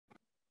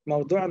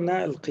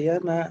موضوعنا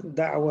القيامة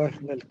دعوة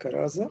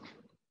للكرازة.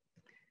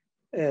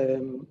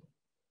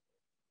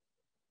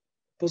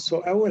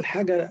 بصوا، أول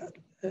حاجة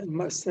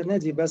السنة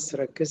دي بس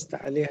ركزت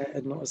عليها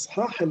إنه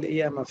إصحاح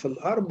القيامة في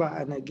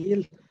الأربع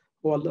أناجيل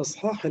هو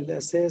الإصحاح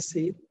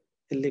الأساسي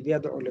اللي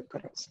بيدعو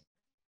للكرازة.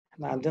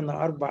 احنا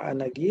عندنا 4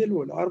 أناجيل،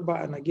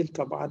 والأربع أناجيل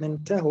طبعا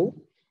انتهوا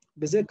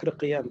بذكر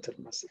قيامة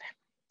المسيح،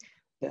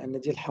 لأن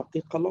دي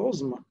الحقيقة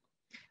العظمى.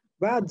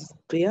 بعد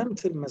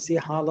قيامة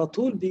المسيح على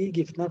طول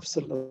بيجي في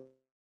نفس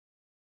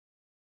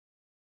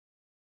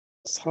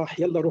الإصحاح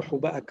يلا روحوا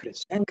بقى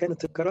كريس. أن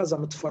كانت الكرازة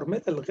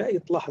متفرملة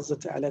لغاية لحظة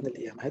إعلان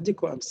القيامة.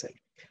 هديكوا أمثال.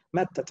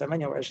 متى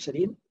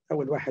 28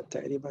 أول واحد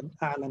تقريبا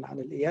أعلن عن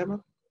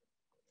القيامة.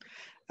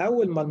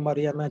 أول ما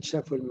المريمات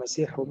شافوا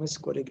المسيح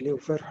ومسكوا رجليه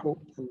وفرحوا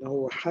إن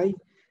هو حي،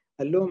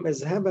 قال لهم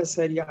اذهبا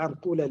سريعا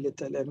قولا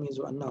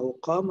لتلاميذه أنه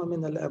قام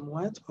من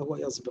الأموات وهو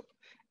يسبق.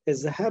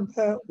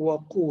 اذهبا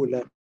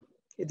وقولا.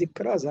 دي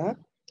الكرازة.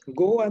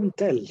 جو أند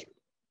تل.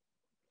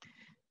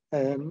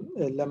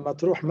 لما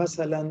تروح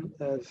مثلا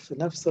في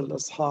نفس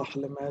الإصحاح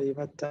لما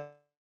يمتى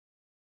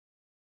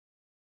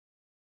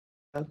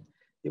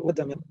يقول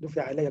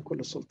دفع علي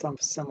كل سلطان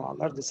في السماء وعلى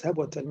الأرض،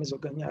 اذهبوا وتلمذوا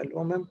جميع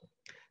الأمم،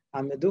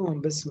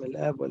 عمدوهم باسم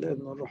الآب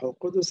والابن والروح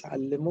القدس،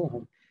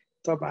 علموهم.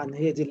 طبعا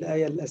هي دي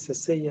الآية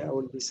الأساسية أو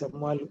اللي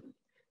بيسموها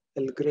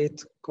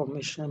الجريت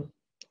كوميشن،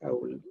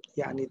 أو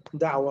يعني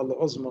الدعوة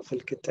العظمى في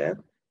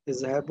الكتاب.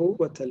 اذهبوا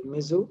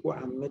وتلمذوا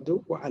وعمدوا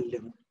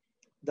وعلموا.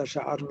 ده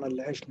شعارنا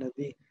اللي عشنا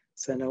بيه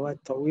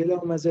سنوات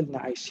طويلة وما زلنا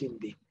عايشين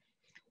بيه.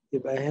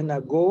 يبقى هنا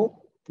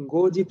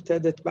جو دي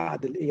ابتدت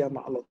بعد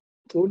القيامة على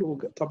طول،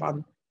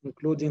 وطبعا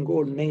including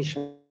all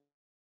nations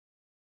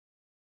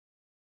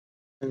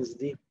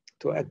دي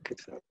تؤكد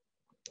فيها.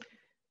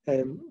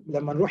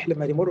 لما نروح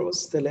لماري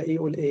مرقس تلاقيه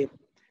يقول ايه؟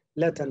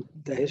 لا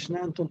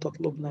تندهشنا أنتم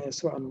تطلبنا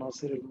يسوع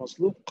الناصري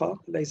المصلوب، قال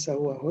ليس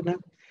هو هنا،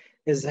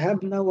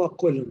 اذهبنا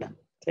وقلنا.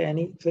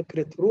 تاني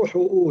فكرة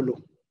روحوا قولوا.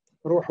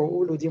 روحوا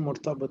قولوا دي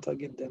مرتبطة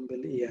جدا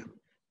بالقيامة.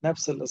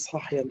 نفس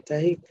الإصحاح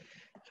ينتهي.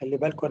 خلي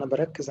بالكم أنا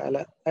بركز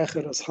على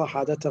آخر إصحاح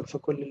عادة في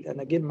كل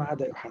الأناجيل ما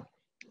عدا يوحنا.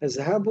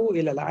 اذهبوا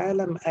إلى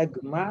العالم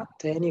أجمع.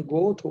 تاني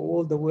go to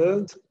all the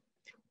world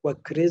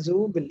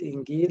واكرزوا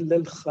بالإنجيل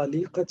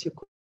للخليقة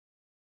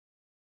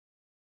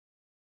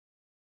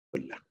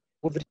كلها.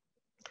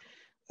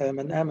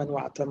 من آمن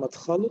واعتمد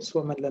خلص،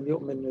 ومن لم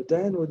يؤمن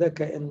ندان. وده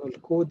كأنه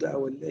الكود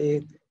أو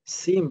الإيه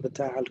السيم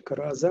بتاع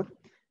الكرازة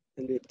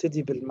اللي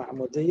يبتدي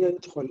بالمعمودية،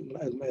 يدخل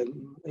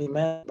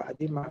الإيمان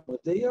بعدين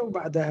المعمودية،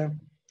 وبعدها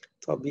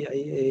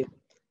طبيعي إيه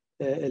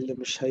اللي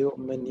مش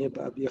هيؤمن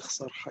يبقى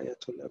بيخسر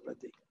حياته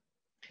الأبدية.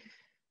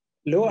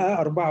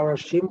 لوقا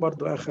 24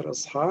 برضو آخر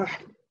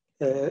إصحاح.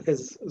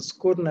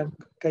 اذكرنا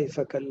كيف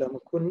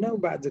كلمكن.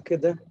 وبعد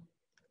كده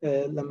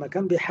لما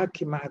كان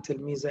بيحكي مع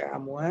تلميذه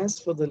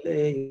عمواس فضل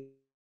إيه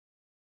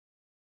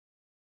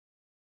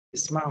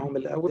يسمعهم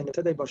الأول،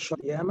 ابتدى يبشر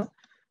القيامة،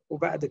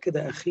 وبعد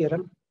كده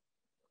أخيرا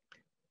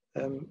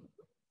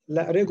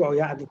لا رجعوا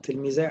يعني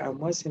تلميذي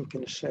عمواس،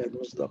 يمكن الشاهد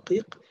مش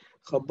دقيق،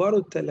 خبروا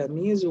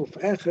التلاميذ. وفي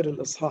آخر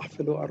الإصحاح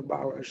في لوقا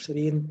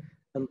 24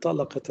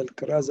 انطلقت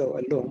الكرازة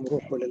وقال لهم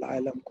روحوا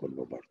للعالم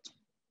كله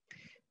برضه.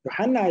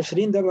 يوحنا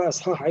 20 ده بقى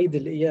إصحاح عيد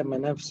القيامة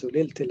نفسه،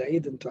 ليلة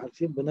العيد. انتوا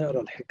عارفين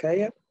بنقرأ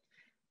الحكاية.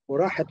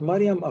 وراحت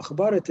مريم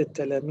أخبرت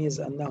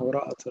التلاميذ أنه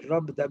رأت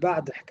الرب. ده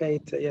بعد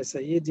حكاية يا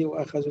سيدي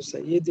وأخذوا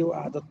سيدي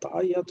وقعدت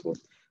تعيط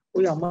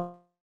ويا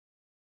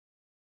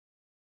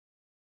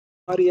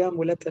مريم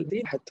ولا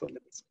تلبين حتى ولا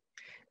بس.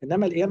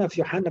 إنما القيامة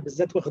في يوحنا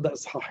بالذات واخدة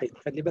إصحاحين،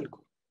 خلي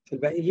بالكم. في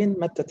الباقيين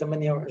متى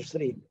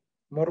 28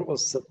 مرقس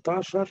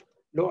 16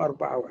 لوقا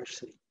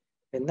 24.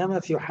 إنما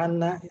في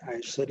يوحنا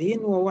 20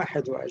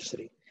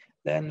 و21،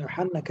 لأن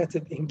يوحنا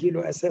كاتب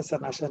إنجيله أساسا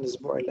عشان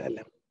أسبوع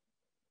الآلام.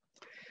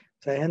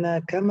 فهنا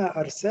كما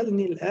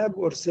أرسلني الآب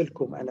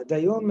أرسلكم أنا. ده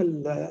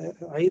يوم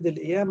عيد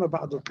القيامة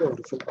بعد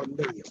الظهر في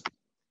العلية.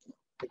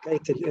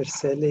 حكاية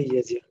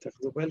الإرسالية دي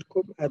تاخدوا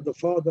بالكم. As the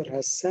Father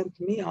has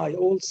sent me I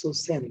also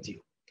send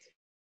you.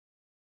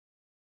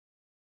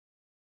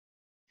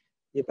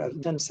 يبقى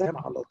الإنسان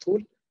على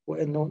طول،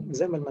 وإنه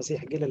زي ما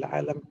المسيح جه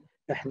للعالم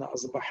إحنا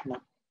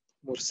أصبحنا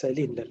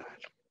مرسلين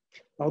للعالم.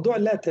 موضوع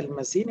لا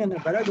تلمسيني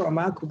أنا براجعه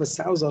معاكم،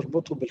 بس عاوز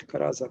أربطه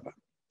بالكرازة بقى.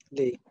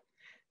 ليه؟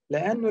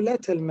 لأنه لا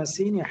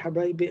تلمسيني يا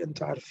حبايبي،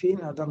 أنتوا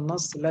عارفين هذا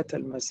النص، لا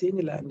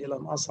تلمسيني لأني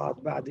لم أصعد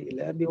بعد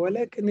إلى أبي،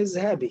 ولكن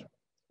اذهبي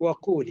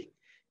وقولي.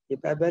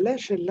 يبقى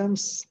بلاش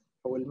اللمس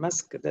أو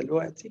المسك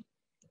دلوقتي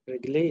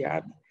رجليه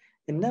يعني،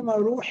 إنما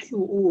روحي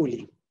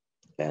وقولي،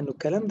 لأنه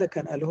الكلام ده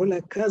كان قاله لها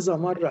كذا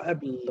مرة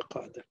قبل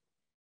اللقاء ده.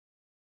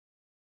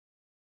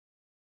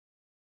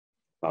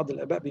 بعض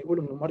الآباء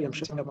بيقولوا إن مريم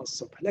شافها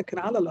الصبح، لكن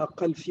على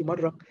الأقل في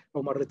مرة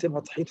أو مرتين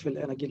واضحين في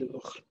الأناجيل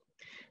الأخرى.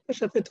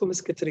 فشافته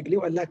مسكت رجليه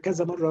وقال لها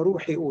كذا مرة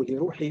روحي قولي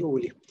روحي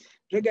قولي.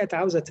 رجعت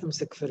عاوزة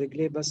تمسك في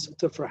رجليه بس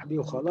وتفرح بيه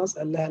وخلاص،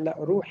 قال لها لا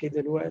روحي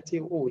دلوقتي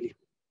وقولي.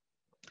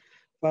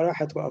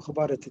 فراحت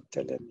وأخبرت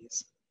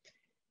التلاميذ.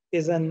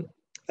 إذا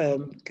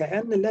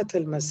كأن لا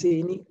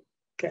تلمسيني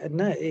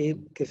كأنها إيه؟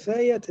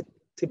 كفاية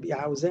تبقي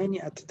عاوزاني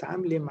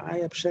تتعاملي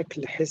معايا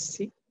بشكل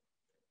حسي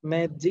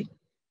مادي،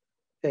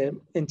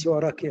 أنت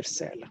وراكي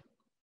رسالة.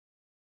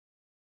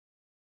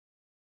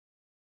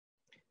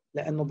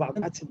 لأنه بعض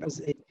الناس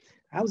عاوز إيه؟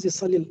 عاوز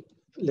يصلي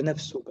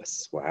لنفسه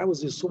بس،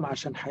 وعاوز يصوم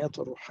عشان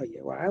حياته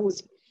الروحية،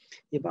 وعاوز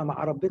يبقى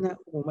مع ربنا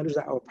ومالوش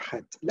دعوة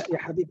بحد. لا يا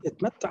حبيبي،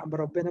 اتمتع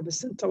بربنا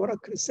بس أنت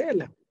وراك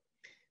رسالة.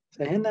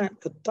 فهنا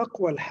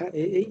التقوى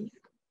الحقيقية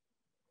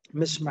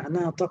مش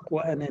معناها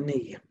تقوى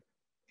أنانية.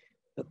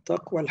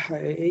 التقوى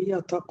الحقيقية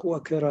تقوى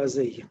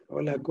كرازية.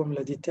 أقولها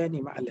الجملة دي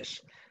تاني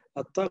معلش.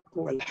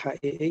 التقوى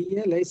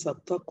الحقيقية ليست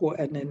تقوى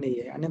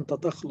أنانية، يعني أنت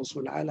تخلص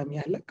والعالم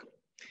يهلك،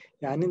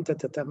 يعني أنت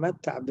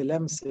تتمتع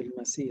بلمس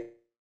المسيح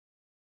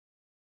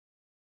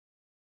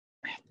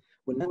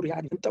والنور،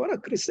 يعني أنت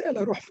وراك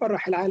رسالة، روح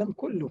فرح العالم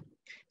كله.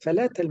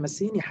 فلا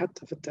تلمسيني،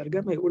 حتى في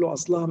الترجمة يقولوا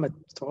أصلها ما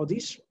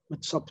تقعديش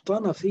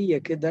متشبطانة فيا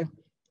كده،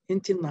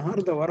 أنت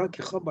النهاردة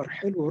وراكي خبر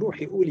حلو،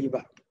 روحي قولي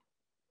بقى.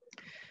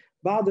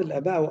 بعض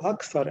الآباء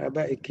وأكثر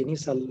آباء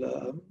الكنيسة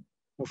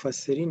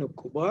المفسرين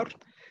الكبار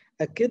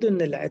أكدوا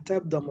أن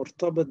العتاب ده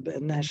مرتبط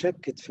بأنها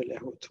شكت في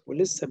اللاهوت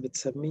ولسه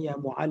بتسميه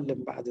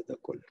معلم بعد ده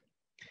كله.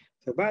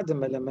 فبعد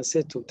ما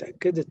لمسته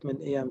وتأكدت من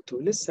قيامته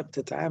ولسه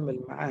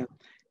بتتعامل معاه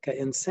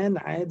كإنسان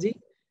عادي،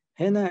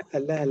 هنا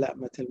قال لها لا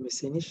ما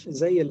تلمسينيش،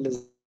 زي اللي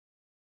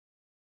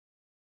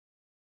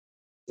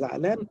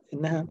زعلان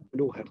إنها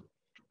ملوها.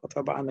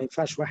 وطبعا ما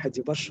ينفعش واحد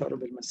يبشر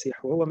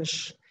بالمسيح وهو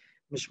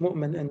مش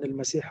مؤمن أن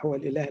المسيح هو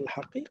الإله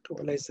الحقيقي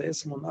وليس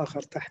اسم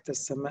آخر تحت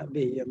السماء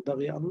به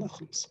ينبغي أن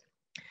نخلص.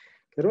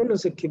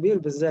 كيرلس الكبير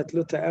بالذات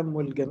له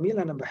تأمل جميل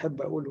أنا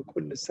بحب أقوله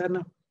كل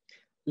سنة،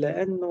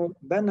 لأنه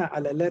بنى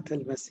على لا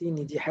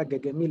تلمسيني. دي حاجة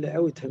جميلة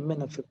أوي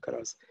تهمنا في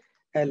الكرازة.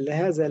 قال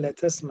لهذا لا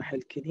تسمح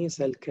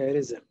الكنيسة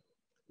الكارزة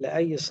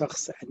لأي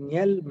شخص أن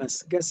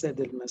يلمس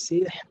جسد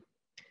المسيح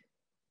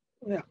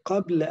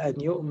قبل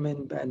أن يؤمن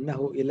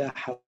بأنه إله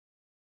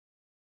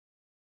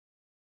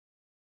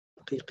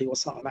حقيقي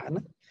وصاع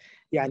معنا.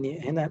 يعني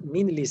هنا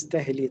مين اللي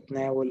يستاهل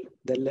يتناول؟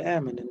 ده اللي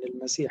آمن أن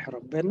المسيح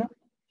ربنا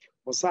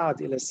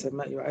وصعد إلى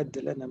السماء يعد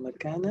لنا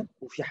مكانا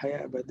وفي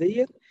حياة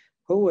أبدية.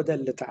 هو ده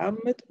اللي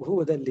اتعمد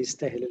وهو ده اللي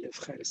يستاهل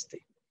الإفخارستية.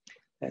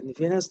 لأن يعني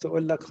في ناس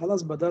تقول لك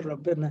خلاص بدل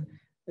ربنا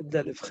ادى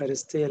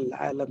الإفخارستية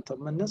للعالم،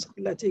 طب ما الناس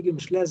كلها تيجي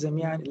مش لازم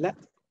يعني. لا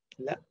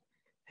لا،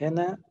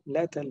 هنا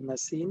لا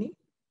تلمسيني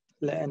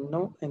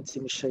لأنه أنت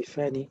مش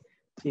شايفاني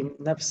في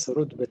نفس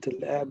رتبة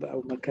الآب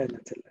أو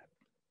مكانة الآب.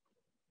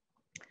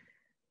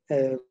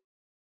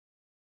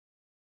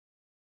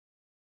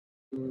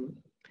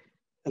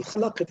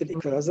 الخلقة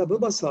الكرازة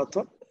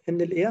ببساطة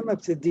إن القيامة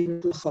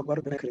بتدينا الخبر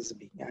بنكرز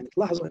بيه. يعني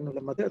تلاحظوا إنه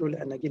لما تقروا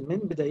الأناجيل من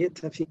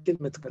بدايتها في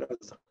كلمة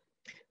كرازة،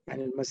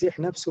 يعني المسيح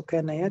نفسه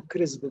كان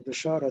يكرز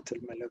ببشارة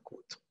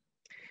الملكوت،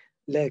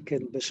 لكن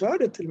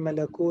بشارة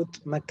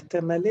الملكوت ما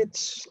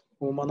اكتملتش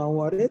وما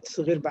نورتش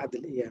غير بعد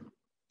القيامة،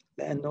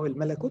 لأنه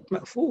الملكوت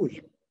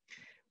مقفول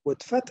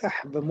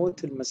واتفتح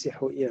بموت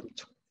المسيح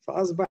وقيامته.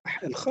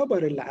 فأصبح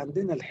الخبر اللي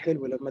عندنا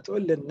الحلو لما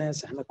تقول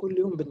للناس احنا كل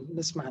يوم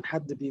بنسمع عن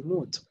حد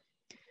بيموت.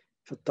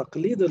 في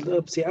التقليد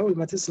القبطي أول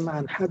ما تسمع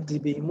عن حد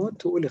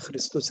بيموت تقول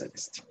خريستوس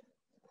أنستي.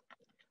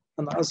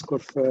 أنا أذكر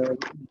في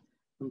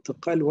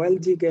انتقال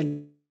والدي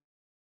قال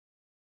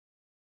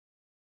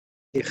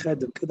لي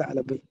خادم كده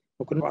على بي،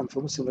 وكنا طبعا في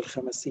موسم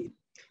الخمسين،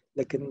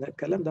 لكن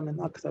الكلام ده من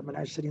أكثر من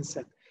 20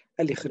 سنة.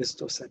 قال لي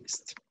خريستوس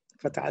أنستي،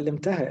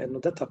 فتعلمتها إنه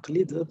ده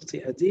تقليد قبطي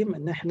قديم،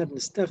 إن إحنا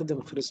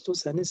بنستخدم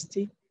خريستوس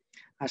أنستي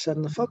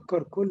عشان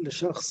نفكر كل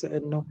شخص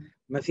إنه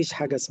ما فيش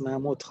حاجة اسمها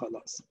موت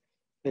خلاص.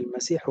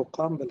 المسيح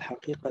قام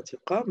بالحقيقة،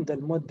 قام، ده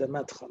الموت ده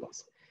مات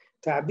خلاص.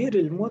 تعبير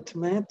الموت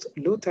مات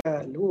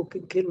له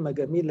كلمة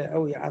جميلة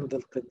قوي عند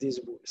القديس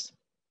بولس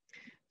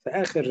في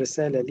آخر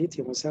رسالة لي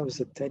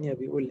تيموثاوس الثانية،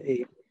 بيقول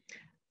إيه؟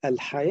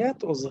 الحياة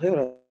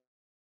أظهرت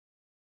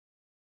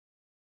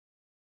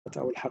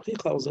أو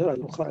الحقيقة أظهرت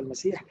لقاء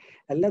المسيح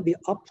الذي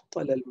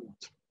أبطل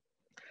الموت.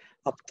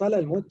 أبطل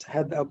الموت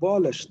had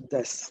abolished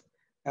death.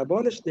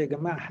 abolished يا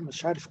جماعة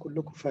مش عارف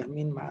كلكم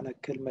فاهمين معنى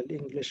الكلمة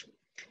الإنجليش.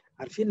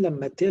 عارفين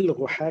لما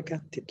تلغوا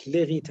حاجة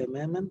تتلغي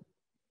تماما؟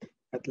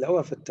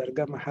 هتلاقوها في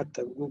الترجمة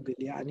حتى بجوجل،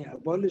 يعني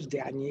abolished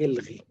يعني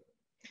يلغي،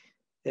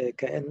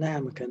 كأنها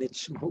ما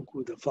كانتش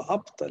موجودة.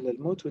 فأبطل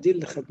الموت، ودي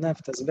اللي خدناها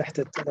في تسبيحة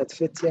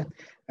الثلاث فتية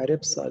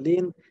عرب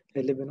صالين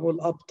اللي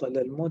بنقول أبطل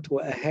الموت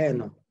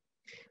وأهانه،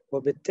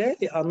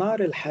 وبالتالي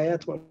أنار الحياة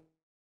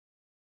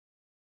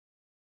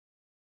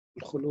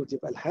والخلود.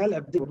 يبقى الحياة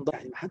الأبدية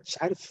يعني ما حدش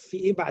عارف في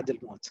إيه بعد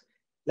الموت.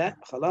 لا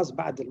خلاص،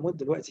 بعد الموت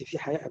دلوقتي في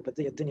حياة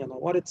أبدية. الدنيا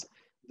نورت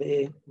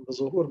بإيه؟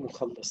 بظهور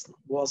مخلصنا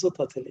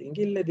بواسطة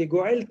الإنجيل الذي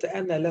جعلت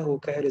أنا له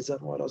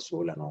كارزا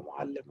ورسولا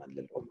ومعلما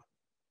للأمم.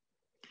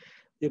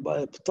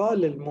 يبقى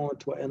إبطال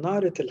الموت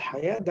وإنارة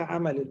الحياة ده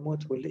عمل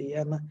الموت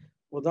والقيامة،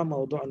 وده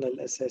موضوعنا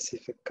الأساسي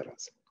في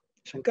الكرازة.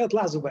 عشان كده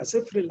تلاحظوا بقى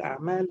سفر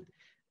الأعمال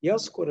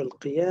يذكر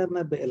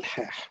القيامة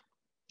بإلحاح.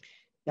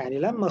 يعني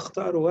لما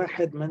اختاروا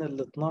واحد من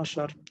ال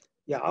 12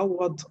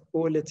 يعوض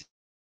قولة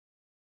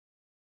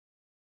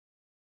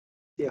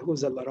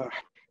يهوذا اللي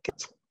راح،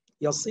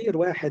 يصير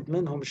واحد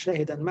منهم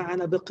شاهدا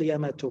معنا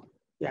بقيامته.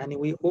 يعني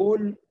we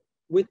all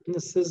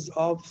witnesses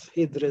of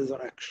his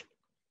resurrection.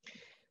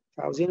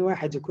 فعاوزين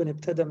واحد يكون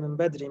ابتدى من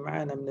بدري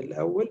معانا من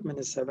الأول، من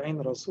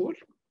ال70 رسول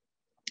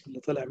اللي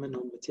طلع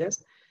منهم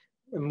متياس،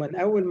 من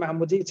أول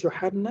معمودية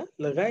يوحنا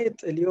لغاية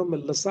اليوم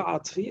اللي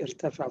صعد فيه،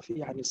 ارتفع فيه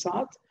يعني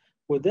صعد،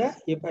 وده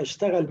يبقى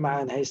اشتغل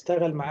معانا.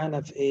 هيشتغل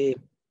معانا في إيه؟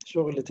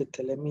 شغلة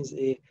التلاميذ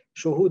إيه؟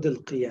 شهود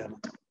القيامة.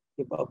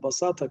 يبقى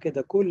ببساطة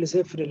كده كل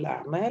سفر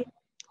الأعمال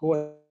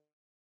هو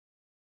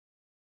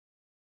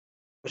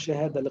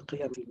شهادة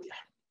لقيام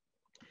المسيح.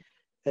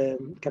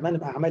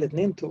 كمان أعمال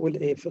 2 تقول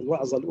إيه في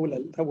الوعظة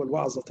الأولى، أول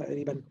وعظة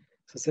تقريبا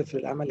في سفر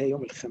الأعمال هي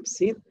يوم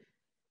 50،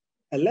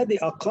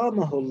 الذي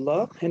أقامه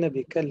الله. هنا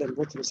بيتكلم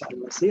بطرس عن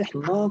المسيح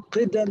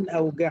ناقدا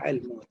أوجاع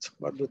الموت،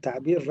 برضه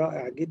تعبير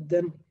رائع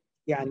جدا.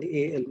 يعني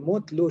إيه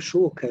الموت؟ له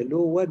شوكة، له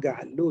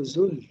وجع، له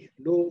ذل،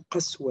 له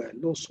قسوة،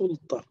 له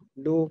سلطة،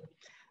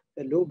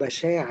 له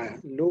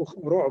بشاعة، له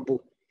رعبه.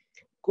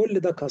 كل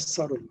ده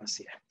كسره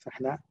المسيح.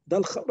 فاحنا ده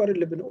الخبر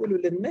اللي بنقوله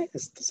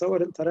للناس.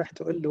 تصور انت رايح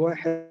تقول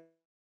لواحد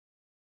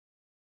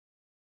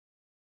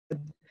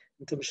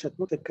انت مش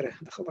هتموت اكره،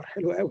 ده خبر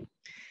حلو قوي.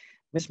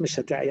 مش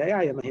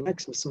هتعيا ما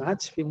يهمكش، بس ما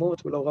عادش في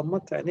موت، ولو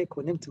غمضت عينيك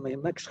ونمت ما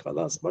يهمكش،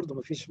 خلاص برضه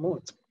ما فيش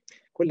موت.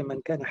 كل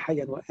من كان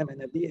حيا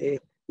وامن به ايه؟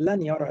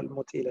 لن يرى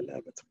الموت الى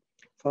الابد.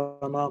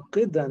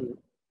 فناقدا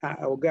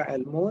اوجاع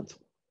الموت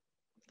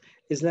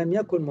اذ لم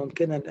يكن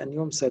ممكنا ان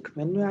يمسك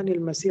منه. يعني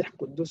المسيح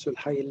قدوس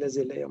الحي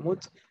الذي لا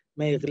يموت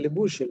ما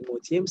يغلبوش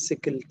الموت،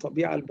 يمسك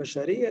الطبيعه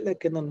البشريه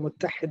لكن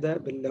المتحده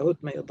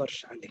باللاهوت ما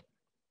يقدرش عليه.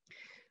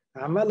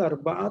 أعمال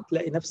 4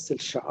 تلاقي نفس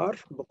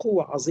الشعار،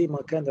 بقوة عظيمة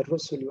كان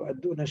الرسل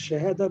يؤدون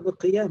الشهادة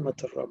بقيامة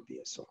الرب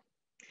يسوع.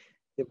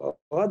 يبقى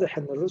واضح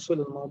أن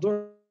الرسل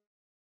الموضوع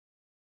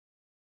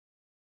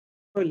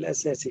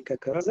الأساسي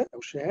ككرازة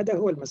أو شهادة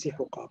هو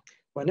المسيح قام،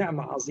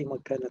 ونعمة عظيمة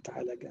كانت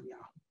على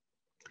جميعهم.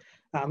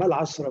 أعمال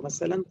 10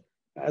 مثلا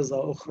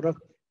عظة أخرى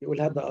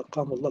يقول هذا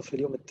أقام الله في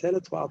اليوم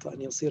الثالث وأعطى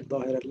أن يصير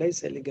ظاهرا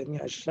ليس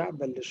لجميع الشعب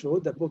بل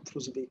لشهود.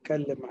 بطرس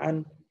بيتكلم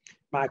عن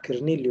مع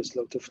كرنيليوس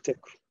لو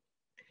تفتكروا،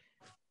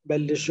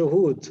 بل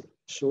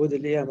شهود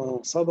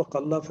القيامة. سبق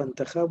الله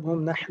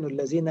فانتخبهم نحن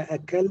الذين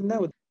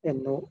أكلنا.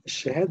 إنه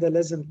الشهادة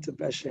لازم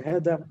تبقى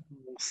شهادة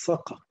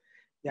موثقة.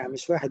 يعني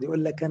مش واحد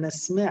يقول لك أنا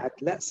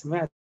سمعت، لا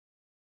سمعت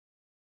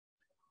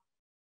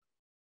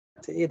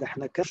إيه؟ ده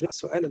إحنا كان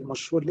السؤال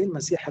المشهور ليه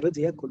المسيح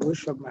رضي ياكل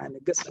ويشرب مع إن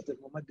الجسد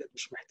الممجد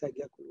مش محتاج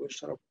ياكل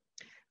ويشرب؟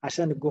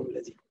 عشان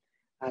الجملة دي،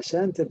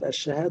 عشان تبقى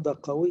الشهادة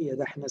قوية.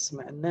 ده إحنا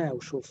سمعناه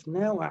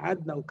وشوفناه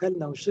وقعدنا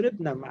وكلنا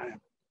وشربنا معاه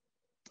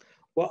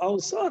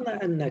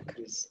وأوصانا أن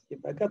نكرز.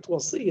 يبقى جت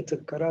وصية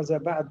الكرازة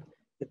بعد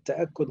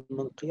التأكد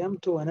من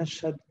قيامته،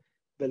 ونشهد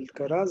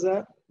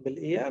بالكرازة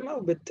بالقيامة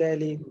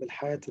وبالتالي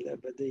بالحياة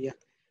الأبدية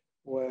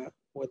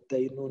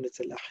والدينونة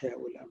الأحياء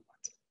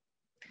والأموات.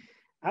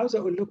 عاوز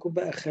أقول لكم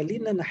بقى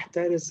خلينا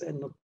نحترز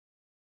أن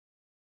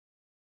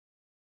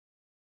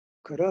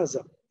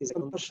الكرازة إذا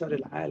انتشر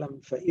العالم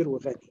فقير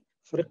وغني،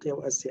 أفريقيا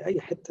وآسيا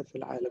أي حتة في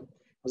العالم،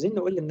 عاوزين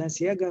نقول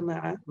للناس يا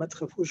جماعة ما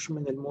تخافوش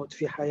من الموت،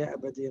 في حياة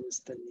أبدية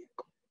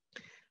مستنياكم.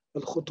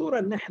 الخطورة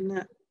إن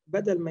إحنا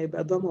بدل ما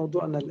يبقى ده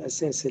موضوعنا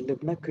الأساسي اللي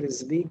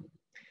بنكرز بيه،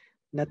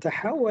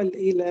 نتحول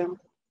إلى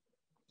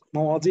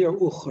مواضيع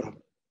أخرى.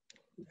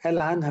 قال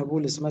عنها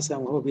بولس مثلا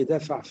وهو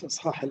بيدافع في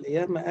إصحاح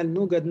القيامة، قال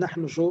نوجد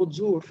نحن شهود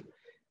زور.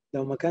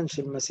 لو ما كانش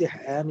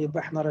المسيح قام يبقى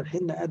إحنا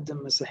رايحين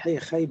نقدم مسيحية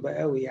خايبة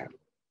قوي. يعني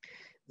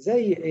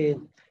زي إيه؟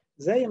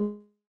 زي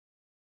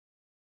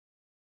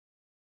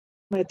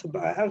ما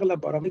تبقى أغلب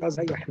برامجها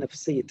زيح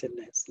نفسية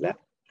الناس. لا،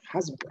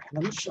 حسب إحنا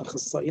مش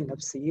أخصائيين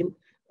نفسيين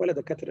ولا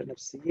دكاترة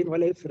نفسيين،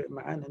 ولا يفرق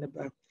معانا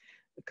نبقى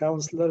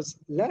كونسلرز.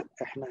 لا،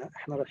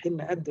 احنا رايحين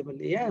نقدم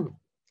القيامة،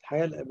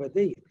 الحياة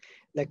الأبدية.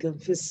 لكن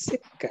في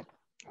السكة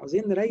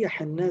عاوزين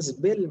نريح الناس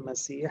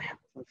بالمسيح.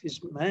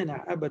 مفيش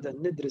مانع أبدا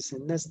ندرس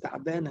الناس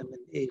تعبانة من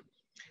إيه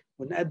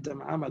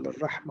ونقدم عمل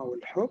الرحمة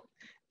والحب،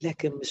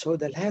 لكن مش هو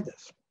ده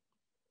الهدف.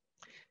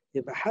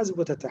 يبقى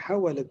حسب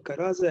تتحول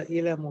الكرازة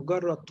إلى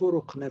مجرد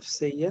طرق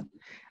نفسية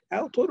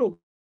أو طرق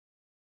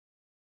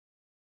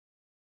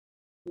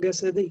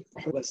جسدية،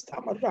 بس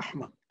تعمل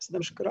رحمة، بس ده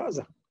مش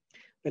كرازة.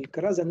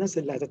 الكرازة الناس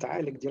اللي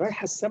هتتعالج دي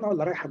رايحة السماء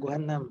ولا رايحة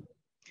جهنم؟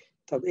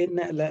 طب ايه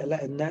النقلة؟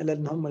 لا، النقلة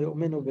ان هم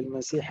يؤمنوا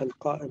بالمسيح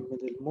القائم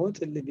من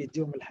الموت اللي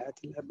بيديهم الحياة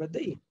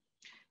الأبدية.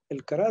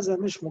 الكرازة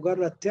مش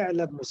مجرد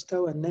تعلى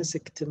بمستوى الناس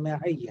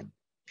اجتماعيا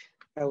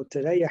او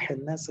تريح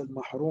الناس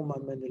المحرومة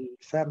من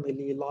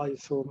الفاميلي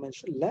لايف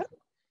لا،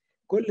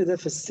 كل ده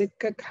في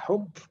السكك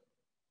حب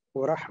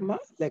ورحمة.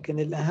 لكن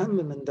الأهم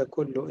من ده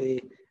كله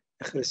ايه؟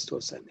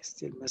 خريستوس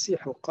أنستي،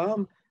 المسيح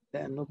قام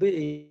لأنه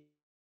بقي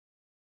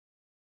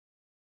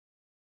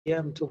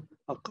قيامته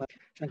أقل.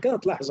 عشان كده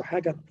تلاحظوا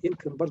حاجة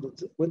يمكن برضو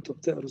وانتوا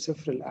بتقروا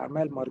سفر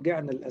الأعمال،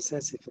 مرجعنا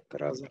الأساسي في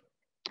الكرازة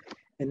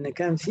إن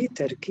كان في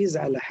تركيز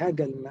على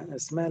حاجة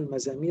اسمها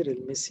المزامير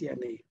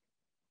المسيانية.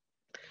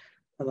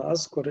 أنا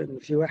أذكر إن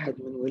في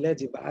واحد من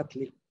ولادي بعت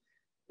لي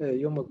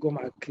يوم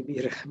الجمعة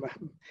الكبيرة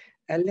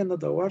قال لي أنا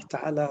دورت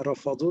على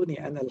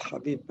رفضوني أنا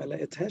الحبيب، ما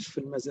لقيتهاش في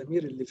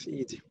المزامير اللي في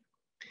إيدي.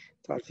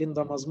 عارفين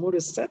ده مزمور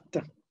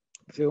الستة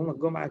في يوم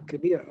الجمعة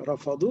الكبيرة.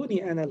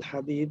 رفضوني أنا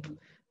الحبيب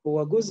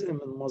هو جزء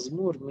من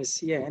مزمور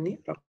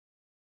مسياني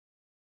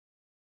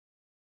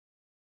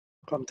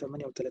رقم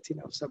 38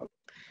 أو 7،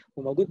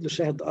 وموجود له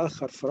شاهد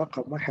آخر في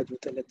رقم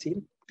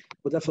 31،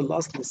 وده في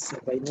الأصل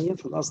السبعينية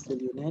في الأصل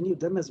اليوناني،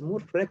 وده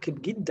مزمور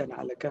راكب جدا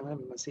على كلام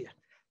المسيح.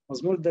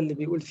 المزمور ده اللي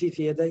بيقول فيه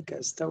في يديك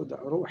أستودع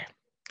روحي.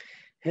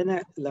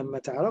 هنا لما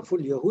تعرفوا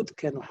اليهود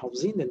كانوا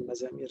حافظين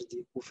المزامير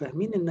دي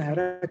وفاهمين إنها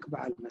راكبة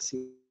على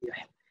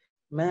المسيح،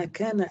 ما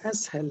كان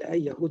أسهل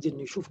لأي يهودي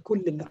إنه يشوف كل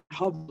اللي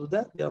حافظه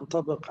ده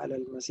ينطبق على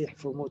المسيح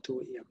في موته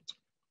وقيامته.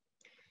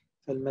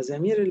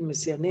 فالمزامير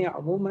المسيانية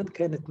عموما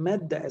كانت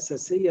مادة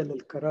أساسية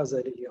للكرازة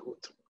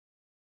لليهود.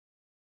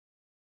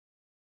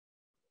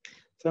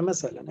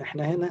 فمثلا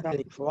احنا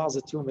هنا في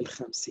وعظة يوم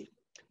الخمسين،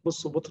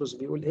 بصوا بطرس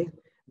بيقول ايه؟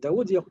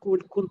 داود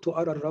يقول كنت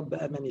أرى الرب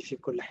أمامي في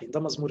كل حين. ده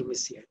مزمور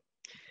مسياني.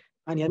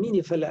 عن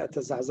يميني فلا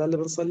أتزعزع، اللي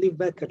بنصليه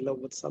باكر لو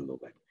بتصلوا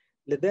باكر.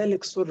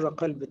 لذلك سر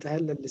قلب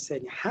تهلل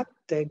لساني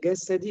حتى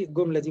جسدي.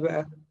 الجملة دي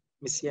بقى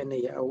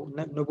مسيانية أو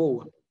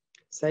نبوة.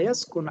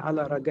 سيسكن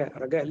على رجاء،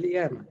 رجاء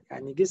القيامة،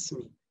 يعني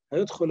جسمي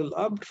هيدخل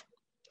القبر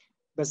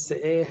بس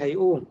ايه؟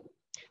 هيقوم.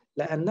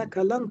 لأنك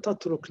لن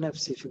تترك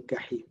نفسي في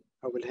الجحيم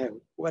أو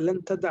الهاوي،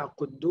 ولن تدع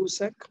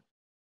قدوسك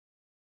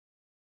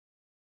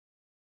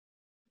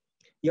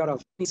يرى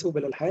في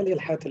سبل الحياة، هي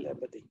الحياة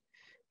الأبدية.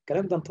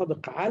 الكلام ده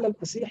ينطبق على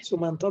المسيح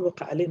ثم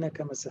ينطبق علينا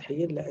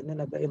كمسيحيين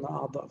لأننا بقينا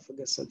أعضاء في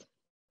جسده.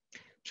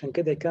 عشان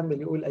كده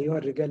يكمل يقول أيها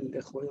الرجال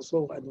الإخوة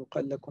يسوغ أن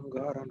يقال لكم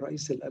جهارا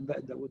رئيس الآباء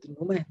داود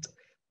إنه مات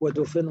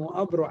ودفن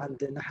وقبره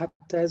عندنا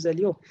حتى هذا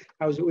اليوم.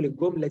 عاوز يقول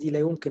الجملة دي لا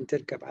يمكن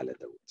تركب على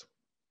داود،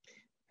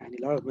 يعني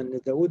رغم إن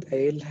داود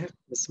قايلها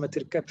بس ما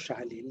تركبش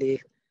عليه. ليه؟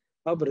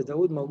 قبر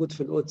داود موجود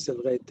في القدس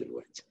لغاية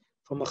دلوقتي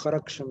فما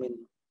خرجش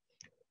منه.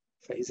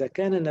 فإذا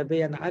كان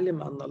نبيا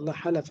علم أن الله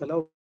حلف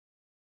له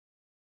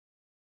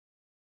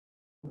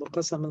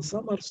بقسم من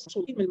ثمر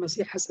صليب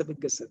المسيح حسب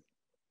الجسد.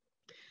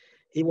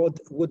 He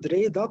would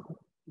raise up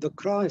the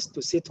Christ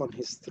to sit on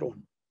his throne.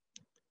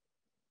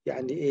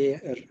 يعني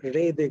ايه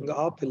raising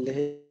up؟ اللي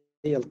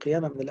هي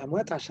القيامة من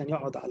الأموات عشان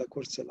يقعد على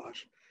كرسي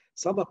العرش.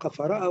 سبق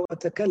فرأى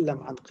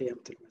وتكلم عن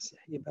قيامة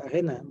المسيح. يبقى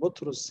هنا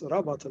بطرس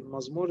ربط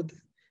المزمور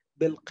ده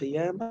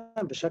بالقيامة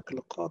بشكل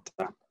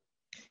قاطع.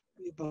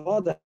 يبقى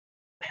واضح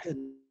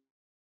ان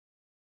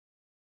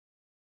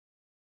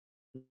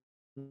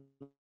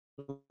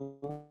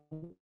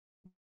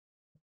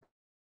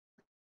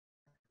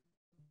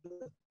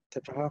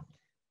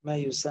ما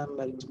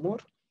يسمى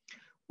المزمور.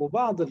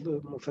 وبعض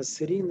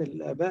المفسرين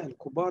الآباء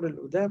الكبار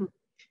القدام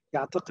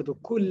يعتقدوا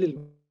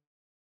كل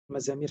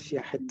المزامير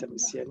فيها حتة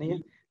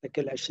مسيانية،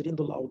 لكن 20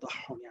 دول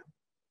أوضحهم. يعني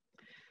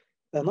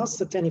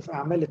نص تاني في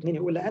أعمال 2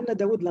 يقول لأن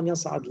داود لم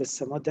يصعد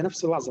للسماوات، ده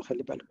نفس الوعظة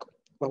خلي بالكم،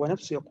 وهو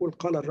نفسه يقول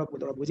قال الرب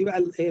للرب. ودي بقى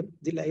الايه؟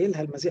 دي اللي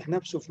قايلها المسيح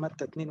نفسه في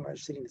متى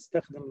 22،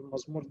 استخدم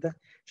المزمور ده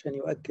عشان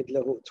يؤكد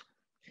لاهوته.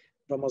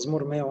 ده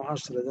مزمور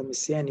 110 ده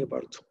مسياني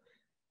برضه.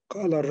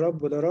 قال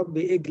الرب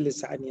لربي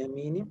اجلس عن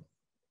يميني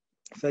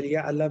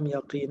فليعلم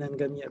يقينا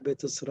جميع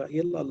بيت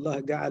إسرائيل الله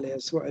جعل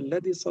يسوع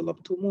الذي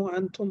صلبتموه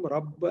أنتم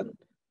ربا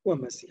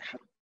ومسيحا.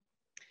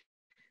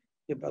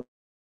 يبقى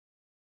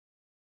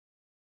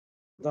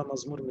ده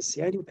مزمور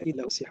مسياني وأكيد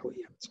له مسيح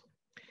وقيامته.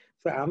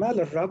 فأعمال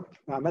الرب،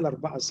 أعمال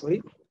 4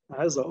 سوري،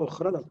 عظة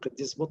أخرى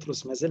للقديس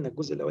بطرس. ما زلنا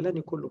الجزء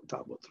الأولاني كله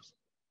بتاع بطرس.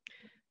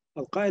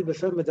 القائل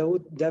بفم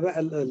داود، ده بقى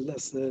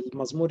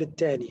المزمور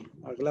الثاني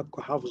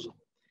أغلبكم حافظه.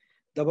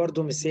 ده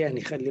برضه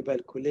مسياني خلي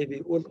بالكم. ليه؟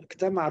 بيقول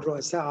اجتمع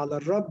الرؤساء على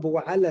الرب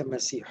وعلى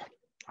مسيحه،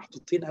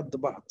 محطوطين قد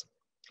بعض.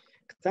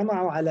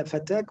 اجتمعوا على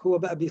فتاك. هو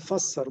بقى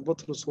بيفسر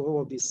بطرس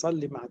وهو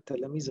بيصلي مع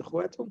التلاميذ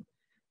اخواته.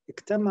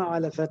 اجتمعوا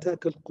على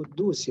فتاك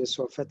القدوس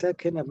يسوع.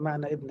 فتاك هنا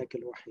بمعنى ابنك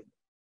الوحيد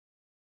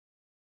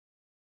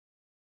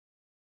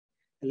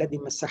الذي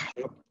مسح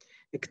الرب.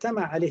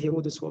 اجتمع عليه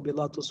هيرودس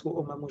وبيلاطس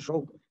وامم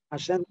وشعوب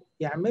عشان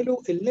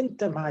يعملوا اللي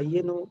انت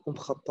معينه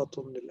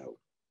ومخططه من الاول.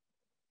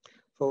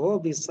 فهو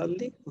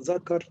بيصلي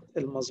ذكر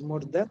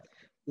المزمور ده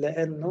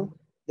لانه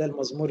ده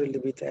المزمور اللي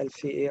بيتقال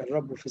فيه ايه؟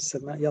 الرب في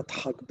السماء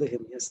يضحك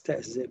بهم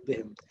يستهزئ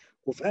بهم.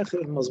 وفي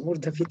اخر المزمور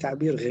ده في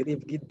تعبير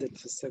غريب جدا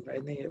في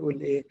السبعينية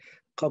يقول ايه؟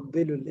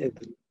 قبلوا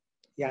الابن.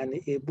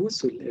 يعني ايه؟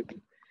 بوسوا الابن.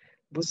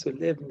 بوسوا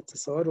الابن.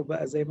 تصوروا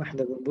بقى زي ما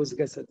احنا بنبوس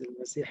جسد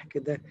المسيح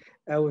كده،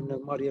 او ان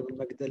مريم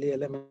المجدلية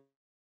لمست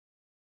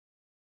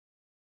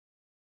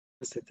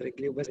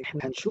رجليه وبس،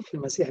 احنا هنشوف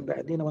المسيح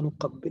بعينينا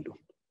ونقبله.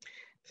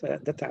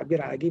 فده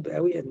تعبير عجيب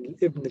قوي ان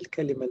الابن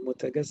الكلمة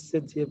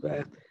المتجسد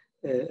يبقى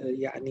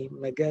يعني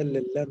مجال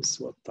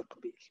لللمس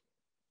والتقبيل.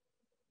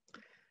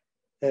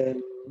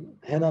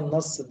 هنا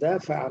النص ده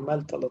في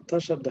أعمال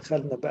 13.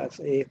 دخلنا بقى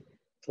في إيه؟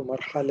 في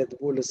مرحلة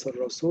بولس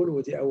الرسول،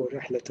 ودي أول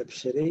رحلة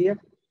تبشيرية.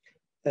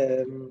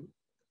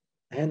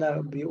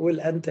 هنا بيقول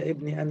أنت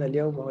ابني أنا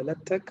اليوم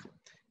ولدتك.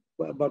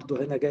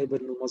 وبرضه هنا جايب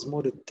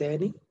المزمور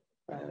الثاني،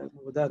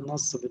 وده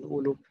النص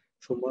بنقوله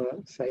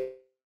في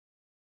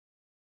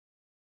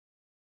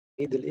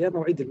عيد القيامة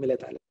وعيد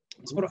الميلاد عليه.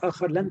 مزمور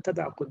آخر لن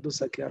تدع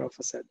قدوسك يرى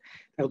فساد.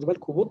 خدوا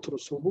بالكم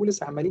بطرس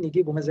وبولس عمالين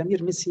يجيبوا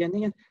مزامير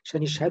مسيانية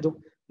عشان يشهدوا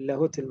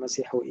لاهوت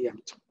المسيح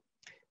وقيامته.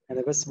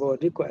 أنا بس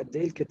بوريكم قد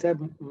إيه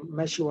الكتاب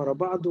ماشي ورا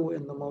بعضه،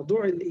 وإن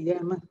موضوع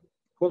القيامة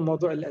هو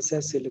الموضوع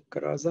الأساسي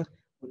للكرازة،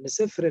 وإن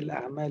سفر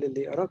الأعمال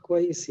اللي يقراه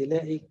كويس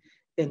يلاقي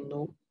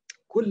إنه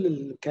كل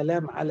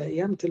الكلام على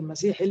قيامة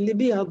المسيح اللي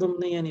بيها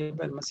ضمنيا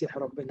يبقى المسيح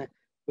ربنا،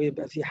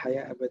 ويبقى في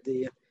حياة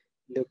أبدية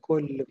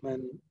لكل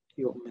من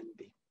يؤمن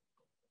به.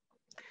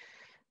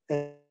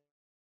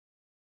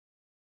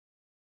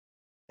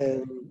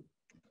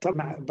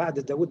 طبعا بعد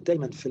داود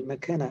دايما في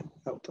المكانة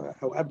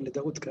أو قبل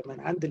داود كمان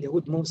عند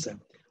اليهود موسى،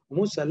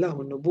 وموسى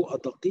له نبوءة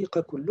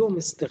دقيقة كلهم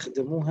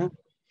استخدموها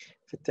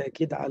في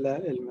التأكيد على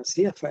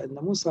المسيح. فإن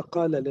موسى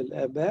قال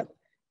للآباء: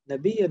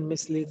 نبيا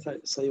مثلي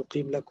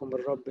سيقيم لكم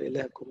الرب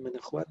إلهكم من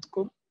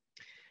إخواتكم،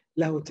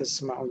 له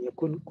تسمعون،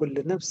 يكون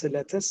كل نفس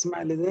لا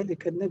تسمع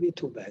لذلك النبي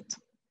تباد.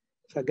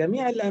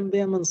 فجميع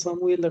الأنبياء من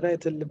صمويل لغاية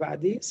اللي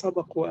بعديه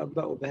سبقوا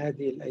وأنبأوا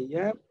بهذه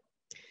الأيام.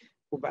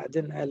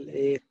 وبعدين قال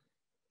إيه؟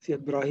 في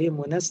إبراهيم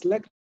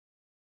ونسلك،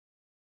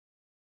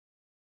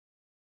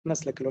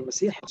 نسلك اللي هو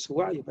المسيح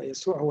يسوع، يبقى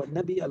يسوع هو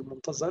النبي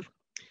المنتظر،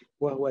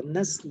 وهو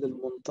النسل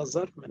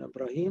المنتظر من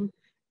إبراهيم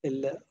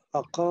اللي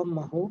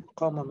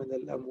قام من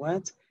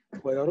الأموات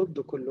ويرد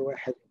كل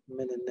واحد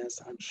من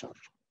الناس عن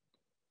شر.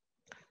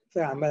 في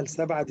أعمال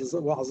 7 دي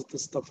وعظة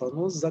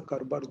اسطفانوس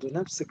ذكر برضو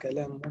نفس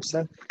كلام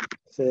موسى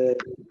في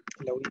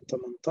لوين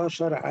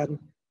 18 عن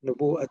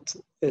نبوءة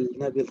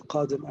النبي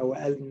القادم أو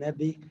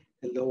النبي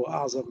اللي هو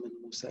أعظم من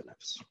موسى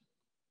نفسه.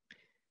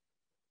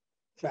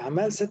 في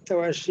أعمال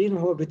 26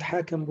 هو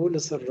بيتحاكم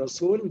بولس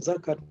الرسول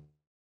ذكر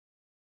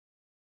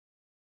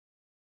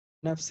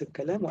نفس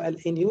الكلام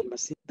وقال إن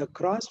المسيح the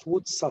Christ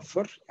would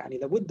suffer، يعني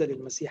لابد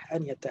للمسيح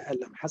أن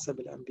يتألم حسب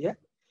الأنبياء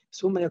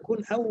ثم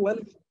يكون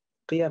أول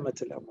قيامة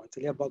الأموات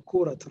اللي هي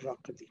باكورة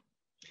الراقدين،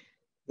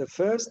 the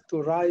first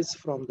to rise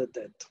from the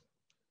dead،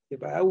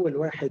 يبقى أول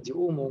واحد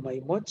يقوم وما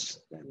يموتش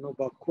لأنه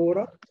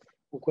باكورة،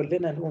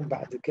 وكلنا نقوم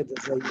بعد كده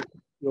زي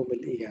يوم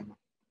القيامة.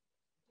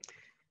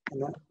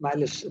 أنا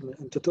معلش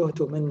أنتوا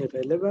تهتوا مني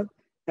غالبا.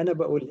 أنا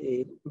بقول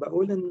إيه؟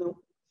 بقول إنه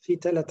في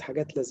 3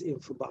 حاجات لازقين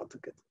في بعض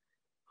كده: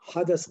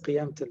 حدث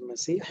قيامة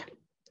المسيح،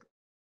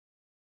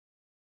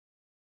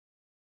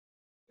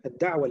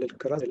 الدعوة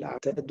للكرازة،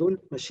 الأعداء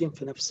دول ماشيين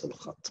في نفس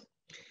الخط.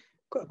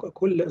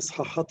 كل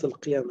إصحاحات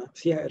القيامة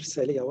فيها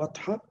إرسالية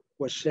واضحة،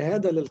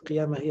 والشهادة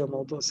للقيامة هي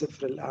موضوع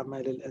سفر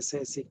الأعمال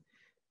الأساسي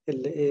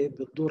اللي إيه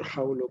بتدور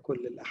حوله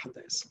كل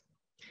الأحداث.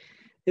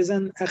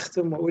 إذن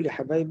أختم وأقول يا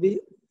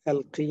حبايبي،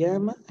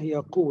 القيامة هي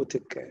قوة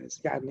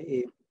الكارث. يعني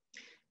إيه؟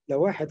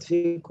 لو واحد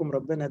فيكم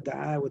ربنا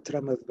دعاه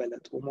واترمى في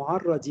بلد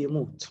ومعرض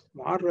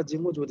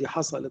يموت، ودي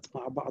حصلت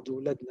مع بعض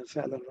ولادنا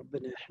فعلا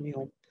ربنا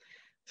يحميهم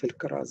في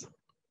الكرازة،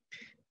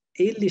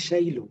 إيه اللي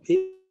شايله؟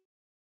 إيه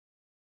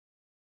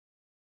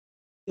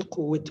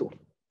قوته؟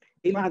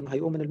 إيه معنى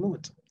هيقوم من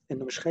الموت؟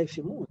 إنه مش خايف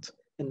يموت،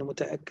 إنه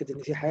متأكد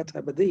إن في حياة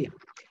أبدية.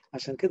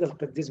 عشان كده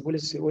القديس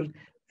بولس يقول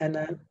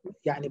أنا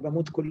يعني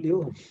بموت كل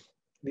يوم،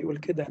 بيقول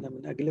كده أنا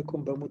من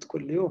أجلكم بموت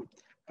كل يوم،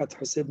 قد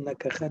حسبنا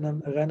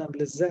غنم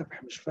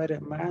للذبح، مش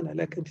فارق معانا،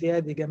 لكن في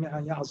هذه جميعا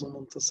يعظم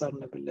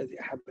انتصارنا بالذي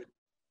أحبنا.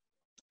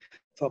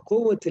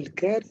 فقوة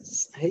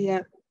الكارث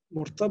هي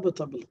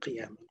مرتبطة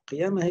بالقيامة.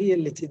 القيامة هي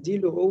اللي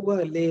تديله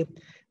قوة. ليه؟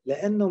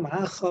 لأنه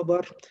معاه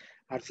خبر.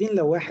 عارفين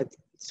لو واحد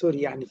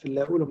سوري يعني في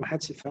اللي أقوله ما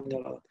حدش يفهمني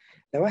غلط،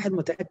 لو واحد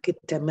متأكد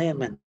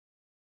تماما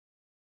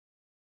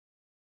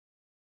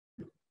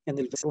أن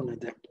الفيرونا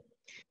ده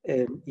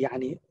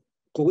يعني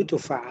قوته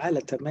فعالة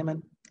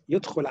تماما،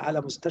 يدخل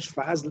على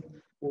مستشفى عزل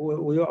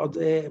ويقعد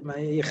ما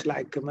يخلع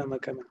الكمامة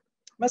كمان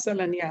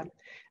مثلا يعني.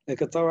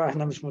 لكن طبعا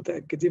احنا مش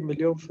متأكدين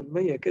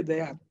 100% كده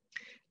يعني.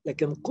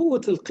 لكن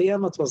قوة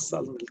القيامة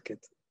توصلنا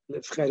لكده.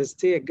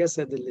 الإفخارستية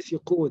الجسد اللي فيه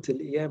قوة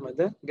القيامة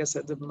ده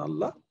جسد ابن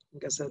الله،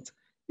 جسد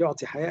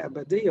يعطي حياة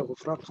أبدية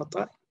وغفران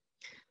خطايا.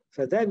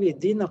 فده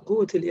بيدينا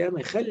قوة القيامة،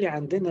 يخلي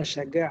عندنا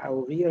شجاعة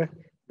وغيرة،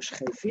 مش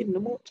خايفين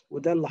نموت.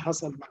 وده اللي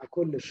حصل مع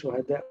كل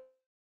الشهداء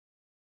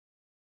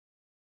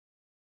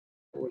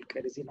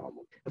والكارثين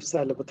عموما.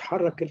 نفسها اللي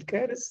بتحرك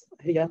الكارث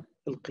هي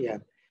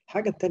القيامة.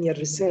 الحاجة الثانية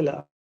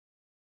الرسالة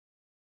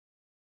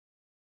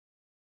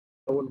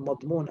أو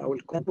المضمون أو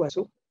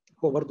الكونسو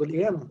هو برضو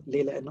القيامة.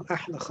 ليه؟ لأنه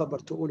أحلى خبر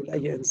تقوله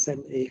لأي إنسان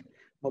إيه؟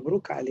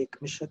 مبروك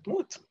عليك مش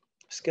هتموت.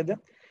 بس كده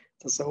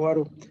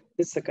تصوروا،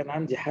 لسه كان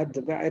عندي حد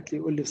باعت لي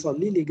يقول لي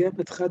صلي لي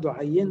جامد، خدوا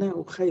عينة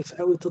وخايف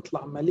قوي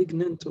تطلع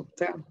مالجننت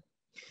وبتاع.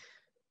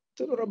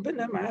 قلت له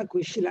ربنا معاك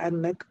ويشيل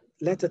عنك.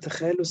 لا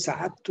تتخيلوا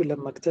سعادته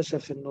لما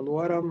اكتشف إنه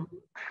الورم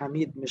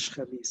حميد مش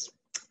خبيث.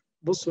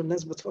 بصوا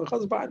الناس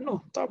غصب عنهم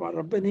طبعا،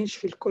 ربنا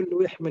يشفي الكل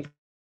ويحمي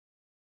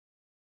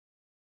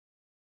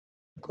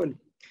الكل.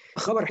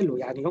 خبر حلو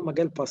يعني، يوم ما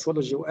جاء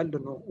الباثولوجي وقال له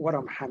انه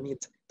ورم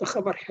حميد، ده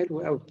خبر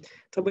حلو قوي.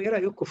 طب ايه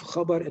رايكم في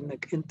خبر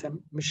انك انت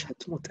مش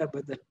هتموت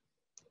ابدا؟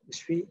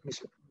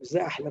 مش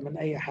ده احلى من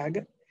اي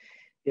حاجه؟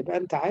 يبقى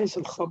انت عايش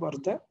الخبر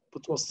ده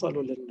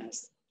بتوصله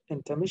للناس،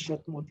 انت مش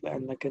هتموت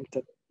لانك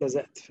انت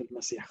لزقت في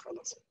المسيح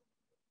خلاص.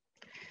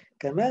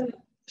 كمان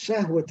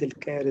شهوه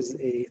الكارث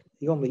ايه؟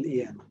 يوم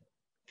القيامه.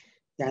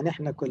 يعني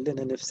احنا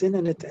كلنا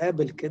نفسنا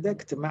نتقابل كده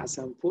اجتماع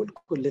سنبول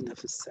كلنا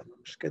في السماء،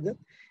 مش كده؟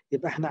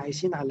 يبقى احنا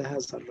عايشين على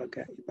هذا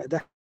الرجاء. يبقى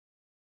ده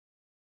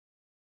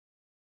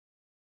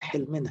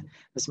حلمنا،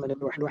 بس ما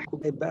نروح الواحد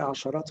بقى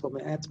عشرات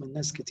ومئات من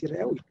ناس كتير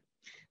قوي،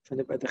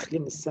 فنبقى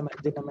داخلين السماء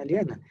ايدينا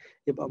مليانه.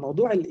 يبقى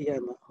موضوع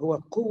القيامه هو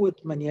قوه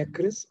من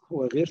يكرز،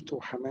 هو غيرته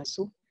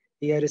وحماسه،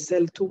 هي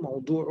رسالته،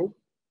 موضوعه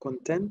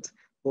كونتنت،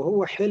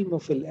 وهو حلمه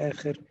في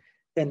الاخر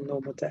انه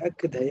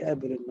متاكد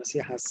هيقابل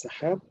المسيح على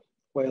السحاب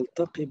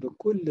ويلتقي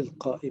بكل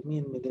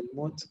القائمين من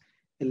الموت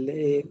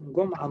اللي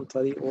جم عن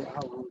طريقه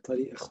او عن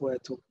طريق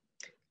اخواته.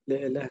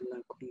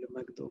 لإلهنا كل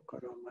مجد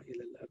وكرامه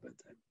الى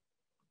الابد.